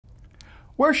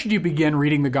Where should you begin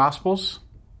reading the Gospels?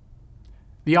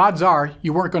 The odds are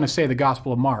you weren't going to say the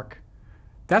Gospel of Mark.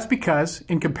 That's because,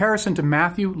 in comparison to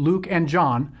Matthew, Luke, and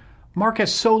John, Mark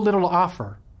has so little to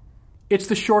offer. It's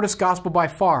the shortest Gospel by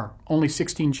far, only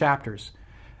 16 chapters.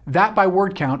 That, by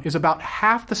word count, is about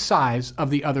half the size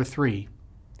of the other three.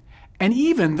 And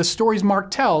even the stories Mark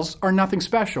tells are nothing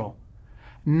special.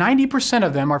 90%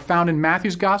 of them are found in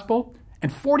Matthew's Gospel,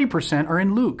 and 40% are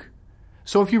in Luke.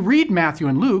 So if you read Matthew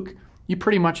and Luke, you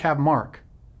pretty much have Mark.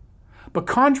 But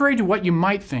contrary to what you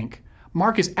might think,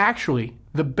 Mark is actually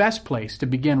the best place to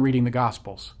begin reading the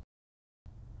Gospels.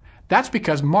 That's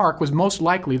because Mark was most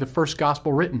likely the first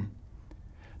Gospel written.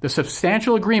 The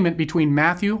substantial agreement between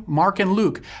Matthew, Mark, and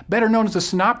Luke, better known as the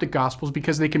Synoptic Gospels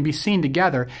because they can be seen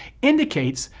together,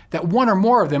 indicates that one or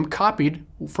more of them copied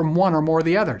from one or more of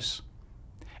the others.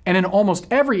 And in almost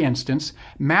every instance,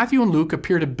 Matthew and Luke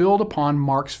appear to build upon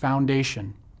Mark's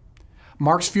foundation.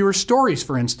 Mark's fewer stories,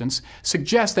 for instance,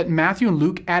 suggest that Matthew and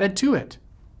Luke added to it.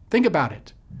 Think about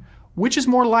it. Which is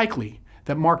more likely,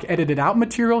 that Mark edited out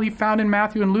material he found in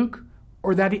Matthew and Luke,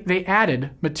 or that they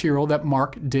added material that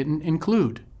Mark didn't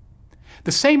include?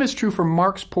 The same is true for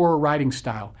Mark's poorer writing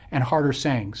style and harder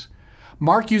sayings.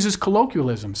 Mark uses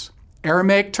colloquialisms,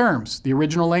 Aramaic terms, the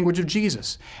original language of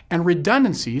Jesus, and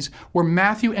redundancies where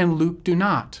Matthew and Luke do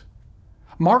not.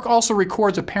 Mark also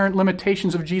records apparent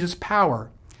limitations of Jesus'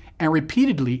 power and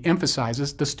repeatedly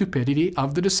emphasizes the stupidity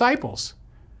of the disciples.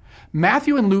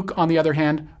 Matthew and Luke, on the other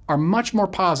hand, are much more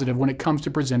positive when it comes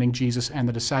to presenting Jesus and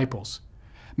the disciples.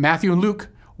 Matthew and Luke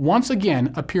once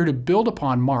again appear to build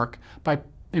upon Mark by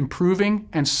improving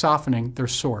and softening their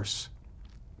source.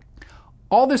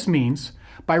 All this means,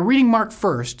 by reading Mark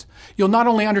first, you'll not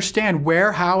only understand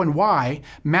where, how, and why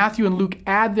Matthew and Luke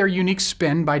add their unique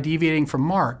spin by deviating from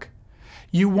Mark,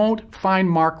 you won't find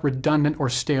Mark redundant or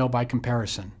stale by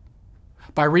comparison.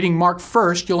 By reading Mark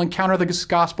first, you'll encounter the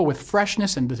Gospel with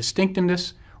freshness and the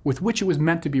distinctiveness with which it was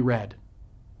meant to be read.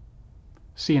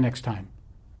 See you next time.